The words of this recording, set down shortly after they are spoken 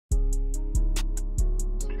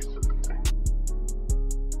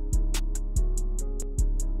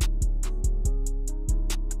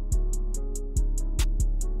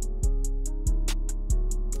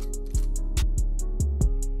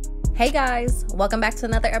Hey guys, welcome back to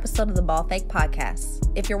another episode of the Ball Fake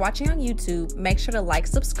Podcast. If you're watching on YouTube, make sure to like,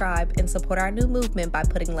 subscribe, and support our new movement by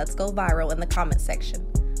putting Let's Go Viral in the comment section.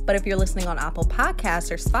 But if you're listening on Apple Podcasts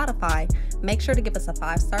or Spotify, make sure to give us a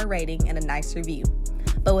 5-star rating and a nice review.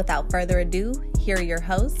 But without further ado, here are your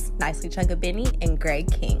hosts, Nicely Chunka Benny and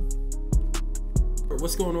Greg King.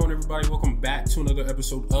 What's going on, everybody? Welcome back to another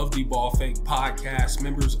episode of the Ball Fake Podcast,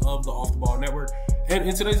 members of the Off the Ball Network. And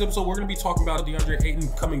in today's episode, we're going to be talking about DeAndre Ayton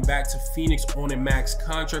coming back to Phoenix on a max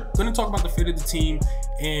contract. Going to talk about the fit of the team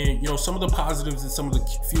and, some of the positives and some of the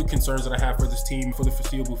few concerns that I have for this team for the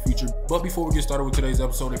foreseeable future. But before we get started with today's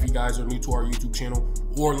episode, if you guys are new to our YouTube channel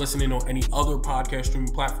or listening on any other podcast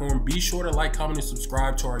streaming platform, be sure to like, comment, and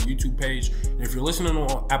subscribe to our YouTube page. And if you're listening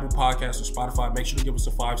on Apple Podcasts or Spotify, make sure to give us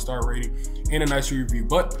a 5-star rating and a nice review.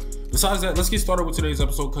 But besides that, let's get started with today's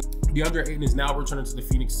episode because DeAndre Ayton is now returning to the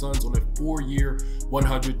Phoenix Suns on a 4-year,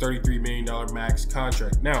 $133 million max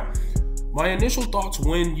contract. Now, my initial thoughts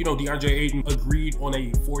when, DeAndre Ayton agreed on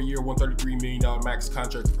a 4-year, $133 million max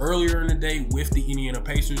contract earlier in the day with the Indiana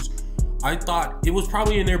Pacers, I thought it was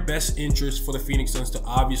probably in their best interest for the Phoenix Suns to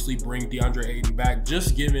obviously bring DeAndre Ayton back,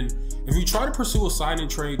 just given if you try to pursue a sign and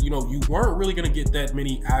trade, you weren't really going to get that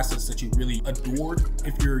many assets that you really adored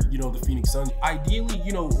if you're, the Phoenix Suns. Ideally,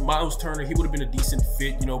 Miles Turner, he would have been a decent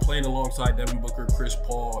fit, playing alongside Devin Booker, Chris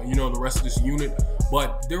Paul, the rest of this unit.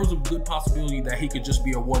 But there was a good possibility that he could just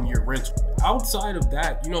be a 1-year rental. Outside of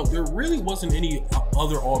that, there really wasn't any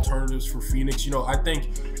other alternatives for Phoenix. I think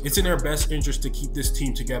it's in their best interest to keep this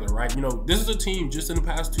team together, right? This is a team just in the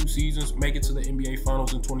past 2 seasons, make it to the NBA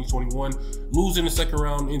Finals in 2021, lose in the second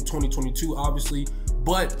round in 2022, obviously,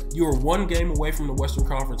 but you're 1 game away from the Western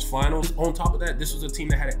Conference Finals. On top of that, this was a team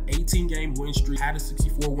that had an 18-game win streak, had a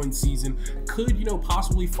 64-win season, could,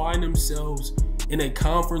 possibly find themselves in a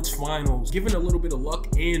conference finals, given a little bit of luck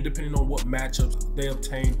and depending on what matchups they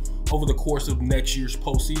obtain over the course of next year's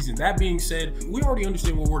postseason. That being said, we already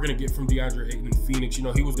understand what we're going to get from DeAndre Ayton in Phoenix.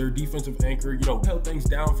 He was their defensive anchor, held things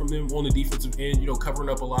down from them on the defensive end, covering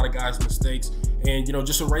up a lot of guys' mistakes and,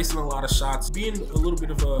 just erasing a lot of shots, being a little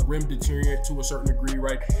bit of a rim deterrent to a certain degree,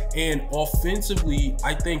 right? And offensively,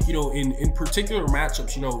 I think, in particular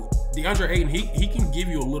matchups, DeAndre Ayton, he can give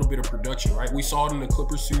you a little bit of production, right? We saw it in the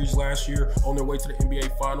Clippers series last year on their way to the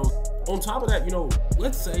NBA Finals. On top of that,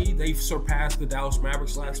 let's say they've surpassed the Dallas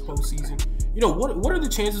Mavericks last postseason. What are the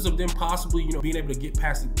chances of them possibly, being able to get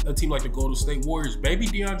past a team like the Golden State Warriors? Maybe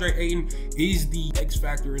DeAndre Ayton is the X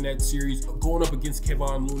factor in that series, going up against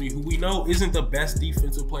Kevon Looney, who we know isn't the best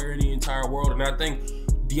defensive player in the entire world. And I think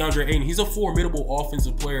DeAndre Ayton, he's a formidable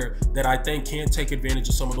offensive player that I think can take advantage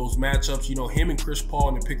of some of those matchups. Him and Chris Paul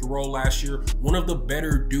in the pick and roll last year, one of the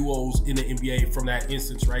better duos in the NBA from that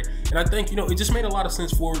instance, right? And I think, it just made a lot of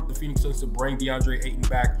sense for the Phoenix Suns to bring DeAndre Ayton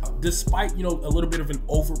back, despite, a little bit of an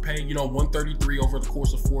overpay, 133 over the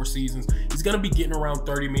course of 4 seasons. He's going to be getting around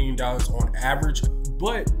 $30 million on average,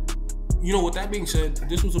 but with that being said,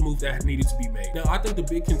 this was a move that needed to be made. Now, I think the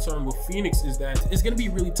big concern with Phoenix is that it's going to be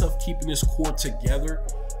really tough keeping this core together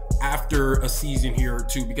after a season here or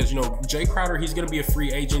two because, Jay Crowder, he's going to be a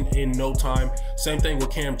free agent in no time. Same thing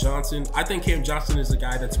with Cam Johnson. I think Cam Johnson is a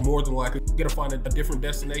guy that's more than likely going to find a different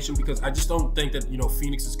destination because I just don't think that,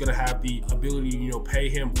 Phoenix is going to have the ability to, pay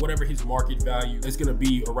him whatever his market value is going to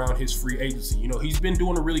be around his free agency. He's been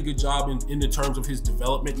doing a really good job in the terms of his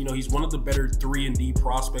development. He's one of the better 3-and-D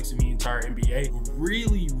prospects in the entire NBA.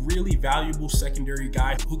 Really, really valuable secondary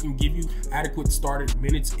guy who can give you adequate started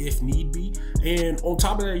minutes if need be. And on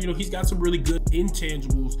top of that, he's got some really good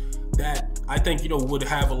intangibles that I think, would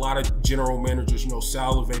have a lot of general managers,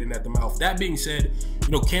 salivating at the mouth. That being said,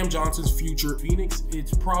 Cam Johnson's future Phoenix,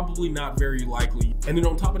 it's probably not very likely. And then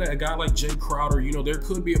on top of that, a guy like Jay Crowder, there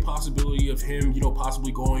could be a possibility of him,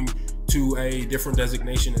 possibly going to a different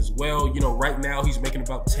designation as well. Right now he's making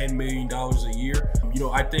about $10 million a year.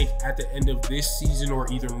 I think at the end of this season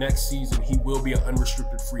or either next season, he will be an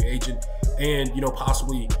unrestricted free agent and,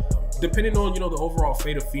 possibly depending on, the overall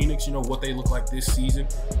fate of Phoenix, what they look like this season,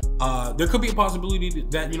 there could be a possibility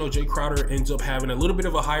that, Jay Crowder ends up having a little bit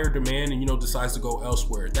of a higher demand and, decides to go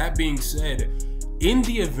elsewhere. That being said, in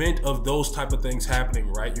the event of those type of things happening,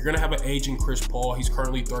 right, you're going to have an aging Chris Paul. He's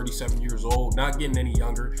currently 37 years old, not getting any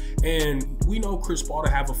younger. And we know Chris Paul to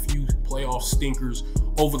have a few playoff stinkers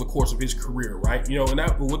over the course of his career, right?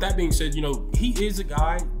 And with that being said, he is a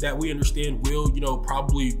guy that we understand will,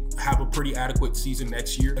 probably have a pretty adequate season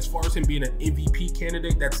next year. As far as him being an MVP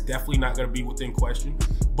candidate, that's definitely not going to be within question.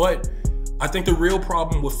 But I think the real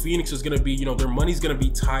problem with Phoenix is going to be, their money's going to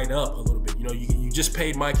be tied up a little bit. You know, you just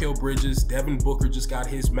paid Mikal Bridges. Devin Booker just got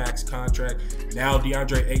his max contract. Now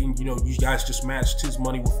DeAndre Ayton, you know, you guys just matched his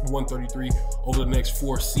money with 133 over the next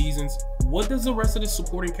 4 seasons. What does the rest of the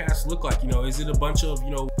supporting cast look like? You know, is it a bunch of, you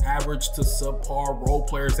know, average to subpar role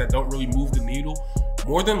players that don't really move the needle?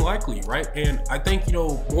 More than likely, right? And I think, you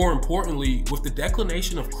know, more importantly, with the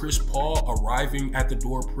declination of Chris Paul arriving at the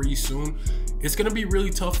door pretty soon, it's going to be really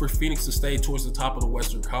tough for Phoenix to stay towards the top of the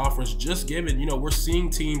Western Conference, just given, you know, we're seeing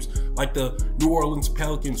teams like the New Orleans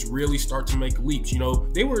Pelicans really start to make leaps. You know,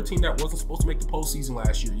 they were a team that wasn't supposed to make the postseason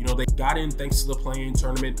last year. You know, they got in thanks to the play-in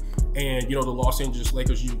tournament, and, you know, the Los Angeles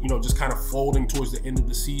Lakers, you know, just kind of folding towards the end of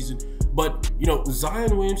the season. But, you know,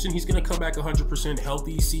 Zion Williamson, he's going to come back 100%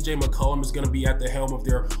 healthy. CJ McCollum is going to be at the helm of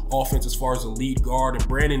their offense as far as the lead guard. And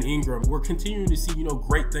Brandon Ingram, we're continuing to see, you know,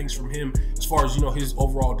 great things from him as far as, you know, his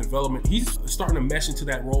overall development. He's starting to mesh into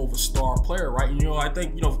that role of a star player, right? You know, I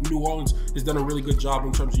think, you know, New Orleans has done a really good job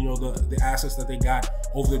in terms of, you know, the assets that they got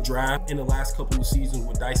over the draft in the last couple of seasons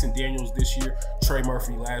with Dyson Daniels this year, Trey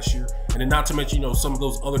Murphy last year. And then not to mention, you know, some of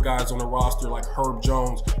those other guys on the roster like Herb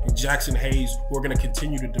Jones and Jackson Hayes, who are going to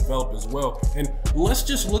continue to develop as well. And let's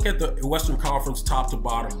just look at the Western Conference top to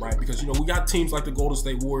bottom, right? Because, you know, we got teams like the Golden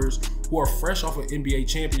State Warriors who are fresh off an NBA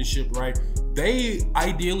championship, right? They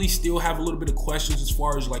ideally still have a little bit of questions as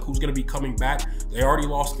far as like who's going to be coming back. They already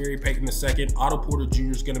lost Gary Payton II. Otto Porter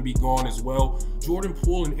Jr. is going to be gone as well. Jordan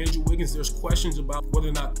Poole and Andrew Wiggins, there's questions about whether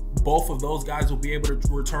or not both of those guys will be able to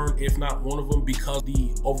return, if not one of them, because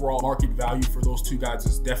the overall market value for those two guys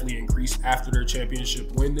has definitely increased after their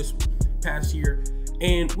championship win this past year.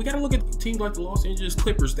 And we got to look at teams like the Los Angeles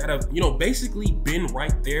Clippers that have, you know, basically been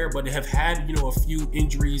right there, but have had, you know, a few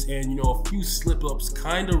injuries and, you know, a few slip-ups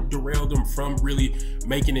kind of derailed them from really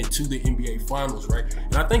making it to the NBA Finals, right?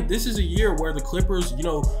 And I think this is a year where the Clippers, you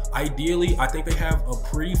know, ideally, I think they have a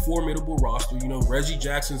pretty formidable roster. You know, Reggie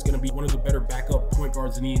Jackson is going to be one of the better backup point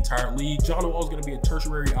guards in the entire league. John Wall is going to be a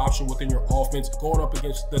tertiary option within your offense, going up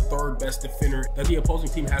against the third best defender that the opposing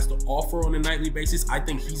team has to offer on a nightly basis. I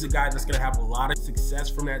think he's a guy that's going to have a lot of success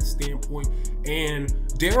from that standpoint, and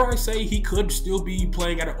dare I say he could still be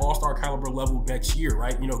playing at an all-star caliber level next year,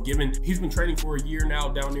 right? You know, given he's been training for a year now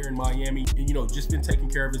down there in Miami and, you know, just been taking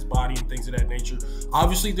care of his body and things of that nature.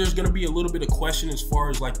 Obviously, there's going to be a little bit of question as far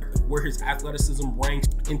as like where his athleticism ranks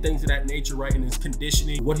and things of that nature, right? And his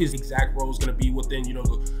conditioning, what his exact role is going to be within, you know,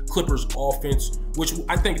 the Clippers offense, which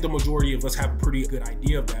I think the majority of us have a pretty good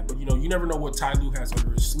idea of that. But, you know, you never know what Ty Lue has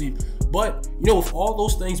under his sleeve. But, you know, with all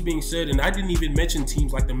those things being said, and I didn't even mention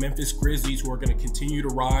teams like the Memphis Grizzlies who are going to continue to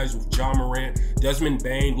rise with John Morant, Desmond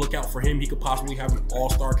Bane. Look out for him. He could possibly have an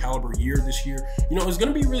all-star caliber year this year. You know, it's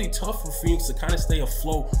going to be really tough for Phoenix to kind of stay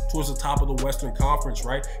afloat towards the top of the Western Conference,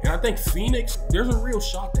 right? And I think Phoenix, there's a real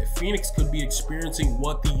shot that Phoenix could be experiencing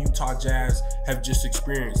what the Utah Jazz have just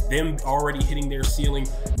experienced. Them already hitting their ceiling,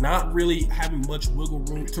 not really having much wiggle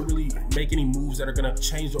room to really make any moves that are going to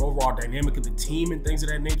change the overall dynamic of the team and things of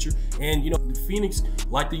that nature. And, you know, Phoenix,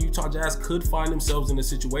 like the Utah Jazz, could find themselves in a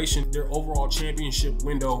situation their overall championship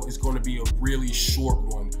window is going to be a really short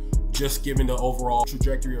one, just given the overall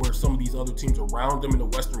trajectory of where some of these other teams around them in the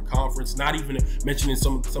Western Conference, not even mentioning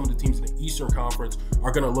some of the teams in the Eastern Conference,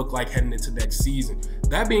 are going to look like heading into next season.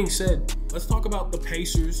 That being said, let's talk about the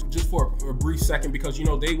Pacers just for a brief second, because, you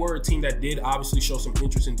know, they were a team that did obviously show some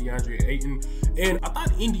interest in DeAndre Ayton. And I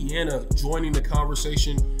thought Indiana joining the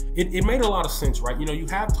conversation, it made a lot of sense, right? You know, you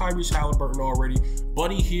have Tyrese Halliburton already,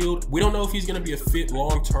 Buddy Hield. We don't know if he's going to be a fit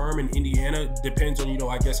long-term in Indiana. Depends on, you know,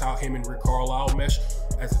 I guess how him and Rick Carlisle mesh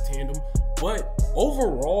as a tandem. But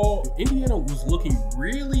overall, Indiana was looking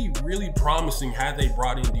really, really promising had they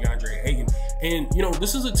brought in DeAndre Ayton. And, you know,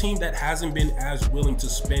 this is a team that hasn't been as willing to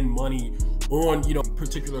spend money on, you know,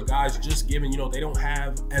 particular guys, just given, you know, they don't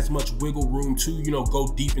have as much wiggle room to, you know,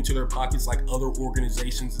 go deep into their pockets like other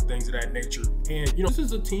organizations and things of that nature. And, you know, this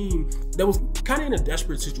is a team that was kind of in a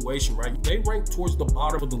desperate situation, right? They ranked towards the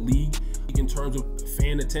bottom of the league in terms of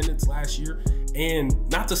fan attendance last year. And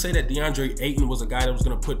not to say that DeAndre Ayton was a guy that was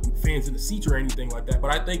going to put fans in the seats or anything like that, but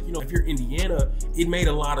I think, you know, if you're Indiana, it made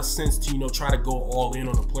a lot of sense to, you know, try to go all in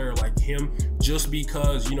on a player like him, just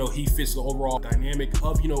because, you know, he fits the overall dynamic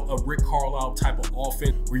of, you know, a Rick Carlisle type of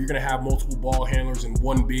offense where you're going to have multiple ball handlers and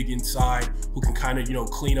one big inside who can kind of, you know,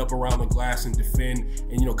 clean up around the glass and defend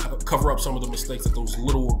and, you know, cover up some of the mistakes that those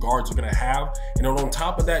little guards are going to have. And then on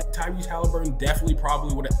top of that, Tyrese Halliburton definitely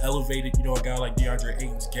probably would have elevated, you know, a guy like DeAndre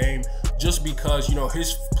Ayton's game, just because, you know,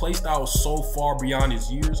 his play style is so far beyond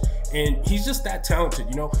his years and he's just that talented,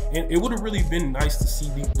 you know. And it would have really been nice to see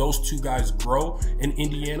those two guys grow in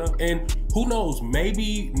Indiana. And who knows,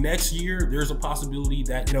 maybe next year there's a possibility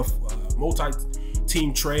that, you know,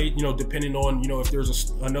 team trade, you know, depending on, you know, if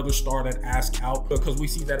there's another star that asks out, because we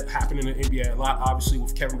see that happen in the NBA a lot, obviously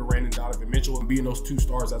with Kevin Durant and Donovan Mitchell and being those two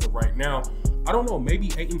stars as of right now. I don't know,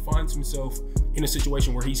 maybe Ayton finds himself in a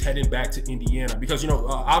situation where he's heading back to Indiana, because, you know,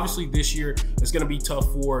 obviously this year it's going to be tough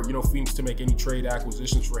for, you know, Phoenix to make any trade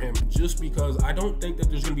acquisitions for him, just because I don't think that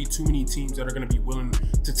there's going to be too many teams that are going to be willing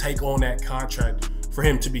to take on that contract for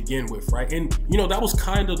him to begin with, right? And, you know, that was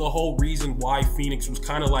kind of the whole reason why Phoenix was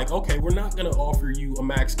kind of like, okay, we're not going to offer you a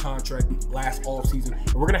max contract last offseason,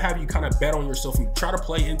 and we're going to have you kind of bet on yourself and try to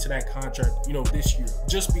play into that contract, you know, this year,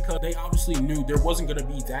 just because they obviously knew there wasn't going to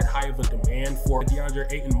be that high of a demand for the DeAndre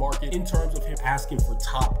Ayton market in terms of him asking for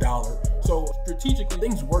top dollar. So strategically,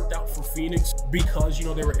 things worked out for Phoenix because, you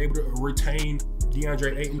know, they were able to retain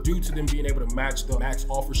DeAndre Ayton due to them being able to match the max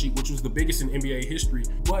offer sheet, which was the biggest in NBA history.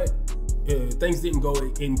 But things didn't go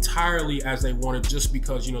entirely as they wanted, just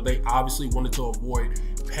because, you know, they obviously wanted to avoid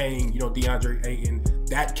paying, you know, DeAndre Ayton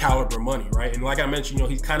that caliber money, right? And like I mentioned, you know,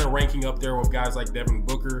 he's kind of ranking up there with guys like Devin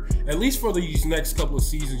Booker, at least for these next couple of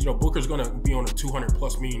seasons. You know, Booker's going to be on a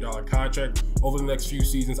 $200+ million contract over the next few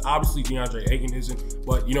seasons. Obviously, DeAndre Ayton isn't,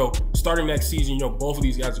 but, you know, starting next season, you know, both of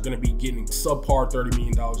these guys are going to be getting subpar $30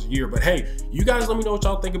 million a year. But hey, you guys let me know what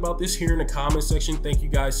y'all think about this here in the comment section. Thank you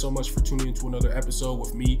guys so much for tuning into another episode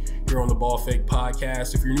with me here on the Ball Fake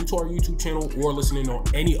Podcast. If you're new to our YouTube channel or listening on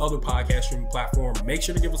any other podcast streaming platform, make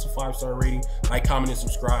sure to give us a 5-star rating, like, comment, and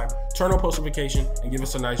subscribe. Turn on post notification and give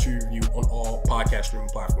us a nice review on all podcast streaming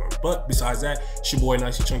platforms. But besides that, it's your boy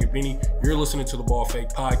Nicey Chunky Beanie. You're listening to the Ball Fake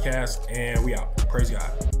Podcast, and we out. Praise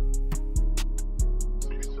God.